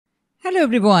Hello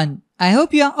everyone, I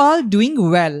hope you are all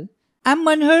doing well. I'm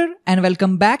Manhar and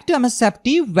welcome back to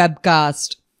MSFT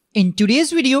WebCast. In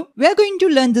today's video, we are going to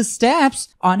learn the steps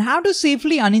on how to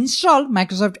safely uninstall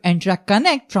Microsoft Entra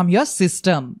Connect from your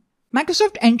system.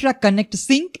 Microsoft Entra Connect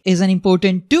Sync is an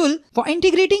important tool for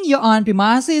integrating your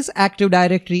on-premises Active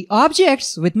Directory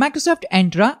objects with Microsoft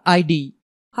Entra ID.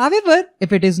 However,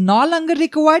 if it is no longer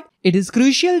required, it is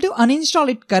crucial to uninstall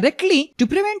it correctly to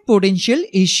prevent potential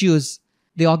issues.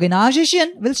 The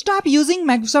organization will stop using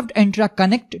Microsoft Entra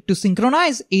Connect to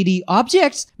synchronize AD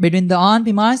objects between the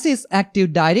on-premises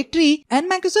Active Directory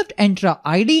and Microsoft Entra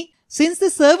ID since the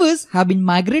servers have been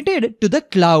migrated to the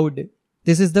cloud.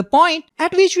 This is the point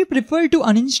at which we prefer to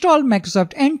uninstall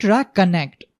Microsoft Entra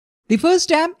Connect. The first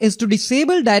step is to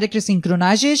disable directory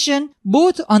synchronization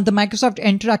both on the Microsoft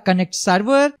Entra Connect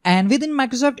server and within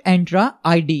Microsoft Entra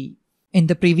ID. In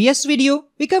the previous video,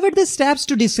 we covered the steps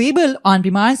to disable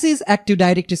on-premises Active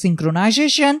Directory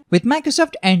synchronization with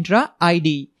Microsoft Entra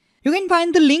ID. You can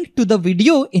find the link to the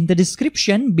video in the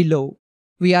description below.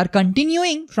 We are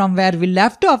continuing from where we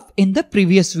left off in the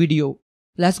previous video.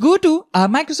 Let's go to our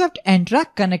Microsoft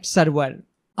Entra Connect server.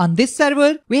 On this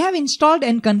server, we have installed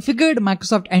and configured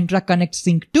Microsoft Entra Connect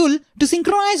Sync tool to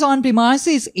synchronize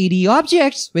on-premises AD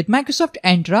objects with Microsoft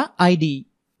Entra ID.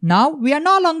 Now, we are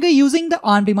no longer using the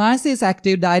on-premises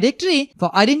Active Directory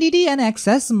for identity and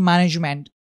access management.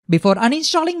 Before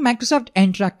uninstalling Microsoft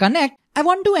Entra Connect, I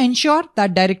want to ensure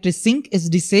that directory sync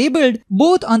is disabled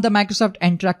both on the Microsoft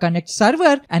Entra Connect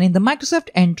server and in the Microsoft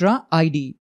Entra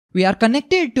ID. We are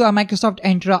connected to our Microsoft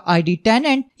Entra ID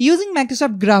tenant using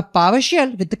Microsoft Graph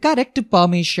PowerShell with the correct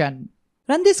permission.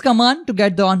 Run this command to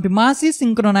get the on-premises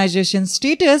synchronization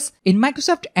status in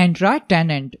Microsoft Entra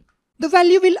tenant. The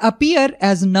value will appear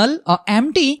as null or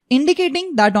empty,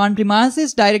 indicating that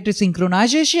on-premises directory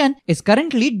synchronization is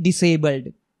currently disabled.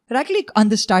 Right-click on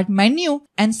the Start menu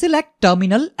and select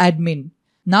Terminal Admin.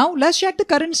 Now let's check the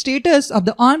current status of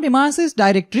the on-premises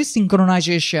directory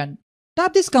synchronization.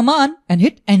 Tap this command and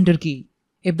hit Enter key.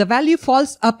 If the value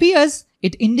false appears,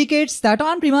 it indicates that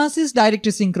on-premises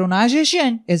directory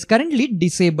synchronization is currently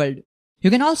disabled. You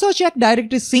can also check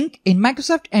directory sync in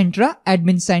Microsoft Entra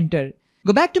Admin Center.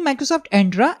 Go back to Microsoft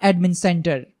Entra Admin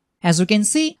Center. As you can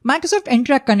see, Microsoft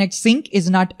Entra Connect Sync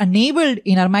is not enabled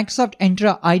in our Microsoft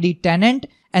Entra ID tenant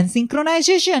and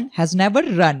synchronization has never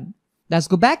run. Let's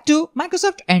go back to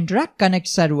Microsoft Entra Connect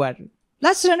server.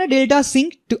 Let's run a delta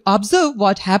sync to observe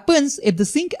what happens if the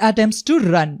sync attempts to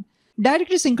run.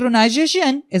 Directory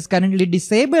synchronization is currently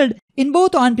disabled in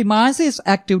both on-premises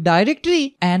Active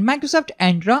Directory and Microsoft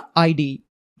Entra ID.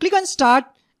 Click on Start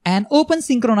and open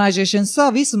Synchronization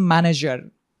Service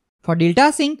Manager. For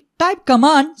delta sync, type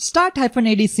command start-ad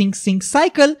sync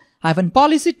cycle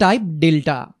 -policy type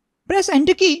delta. Press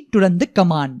Enter key to run the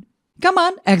command.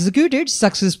 Command executed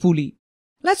successfully.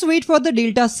 Let's wait for the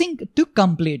delta sync to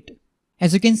complete.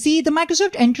 As you can see, the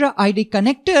Microsoft Entra ID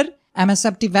connector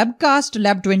MSFT webcast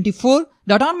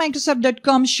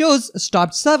lab24.onmicrosoft.com shows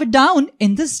stopped server down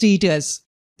in the status.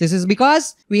 This is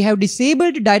because we have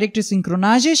disabled directory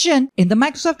synchronization in the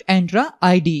Microsoft Entra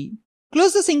ID.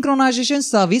 Close the Synchronization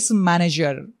Service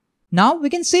Manager. Now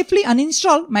we can safely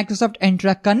uninstall Microsoft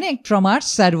Entra Connect from our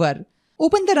server.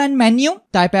 Open the Run menu,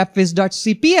 type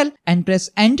fwiz.cpl and press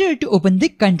Enter to open the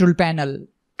control panel.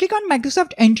 Click on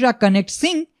Microsoft Entra Connect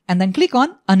Sync and then click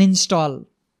on Uninstall.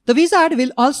 The wizard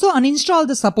will also uninstall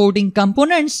the supporting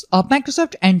components of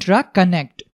Microsoft Entra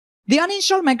Connect. The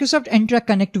uninstalled Microsoft Entra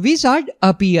Connect wizard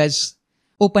appears.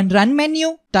 Open Run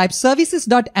menu, type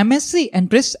services.msc and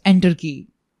press Enter key.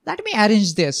 Let me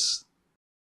arrange this.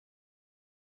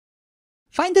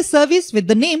 Find the service with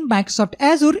the name Microsoft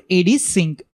Azure AD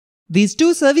Sync. These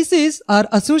two services are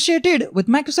associated with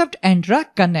Microsoft Entra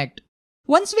Connect.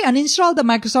 Once we uninstall the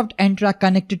Microsoft Entra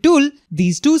Connect tool,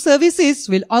 these two services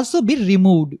will also be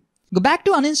removed. Go back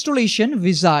to Uninstallation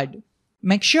wizard.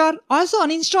 Make sure Also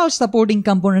Uninstall Supporting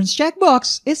Components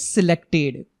checkbox is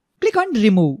selected. Click on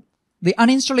Remove. The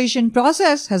uninstallation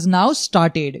process has now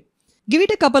started. Give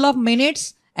it a couple of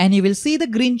minutes and you will see the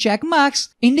green check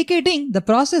marks indicating the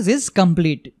process is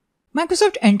complete.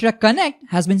 Microsoft Entra Connect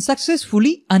has been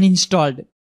successfully uninstalled.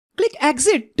 Click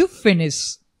Exit to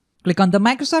finish. Click on the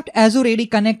Microsoft Azure AD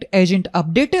Connect Agent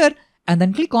Updater and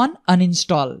then click on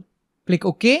Uninstall. Click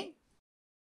OK.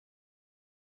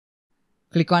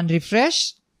 Click on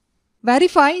Refresh.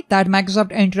 Verify that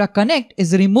Microsoft Entra Connect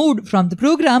is removed from the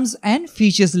Programs and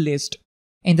Features list.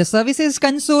 In the Services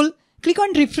console, click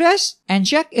on Refresh and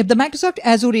check if the Microsoft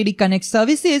Azure AD Connect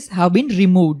services have been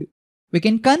removed. We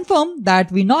can confirm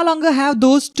that we no longer have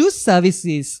those two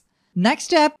services. Next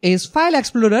step is File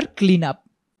Explorer Cleanup.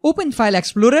 Open File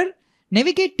Explorer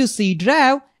Navigate to C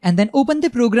drive and then open the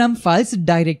program files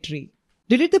directory.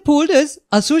 Delete the folders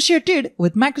associated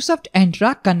with Microsoft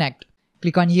Entra Connect.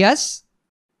 Click on Yes.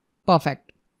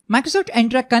 Perfect. Microsoft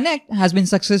Entra Connect has been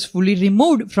successfully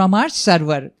removed from our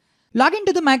server. Log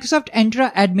into the Microsoft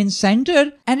Entra Admin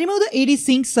Center and remove the AD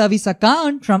Sync service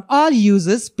account from all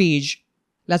users page.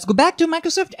 Let's go back to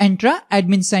Microsoft Entra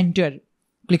Admin Center.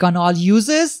 Click on All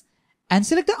Users and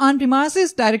select the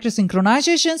On-Premises Directory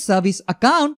Synchronization Service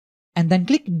account and then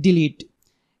click Delete.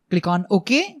 Click on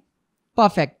OK.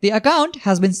 Perfect. The account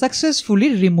has been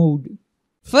successfully removed.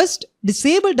 First,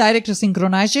 disable directory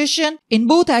synchronization in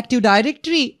both Active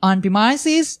Directory,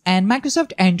 On-Premises and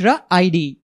Microsoft Entra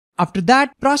ID. After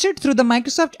that, proceed through the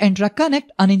Microsoft Entra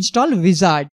Connect uninstall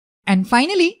wizard. And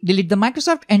finally, delete the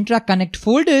Microsoft Entra Connect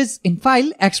folders in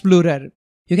File Explorer.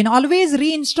 You can always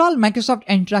reinstall Microsoft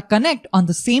Entra Connect on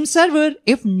the same server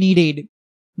if needed.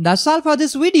 That's all for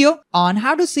this video on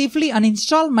how to safely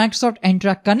uninstall Microsoft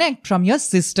Entra Connect from your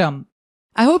system.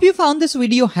 I hope you found this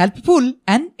video helpful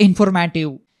and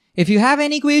informative. If you have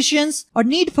any questions or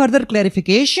need further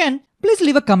clarification, please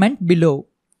leave a comment below.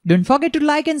 Don't forget to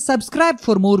like and subscribe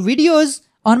for more videos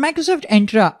on Microsoft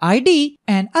Entra ID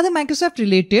and other Microsoft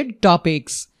related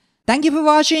topics. Thank you for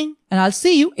watching and I'll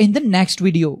see you in the next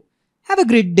video. Have a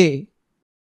great day.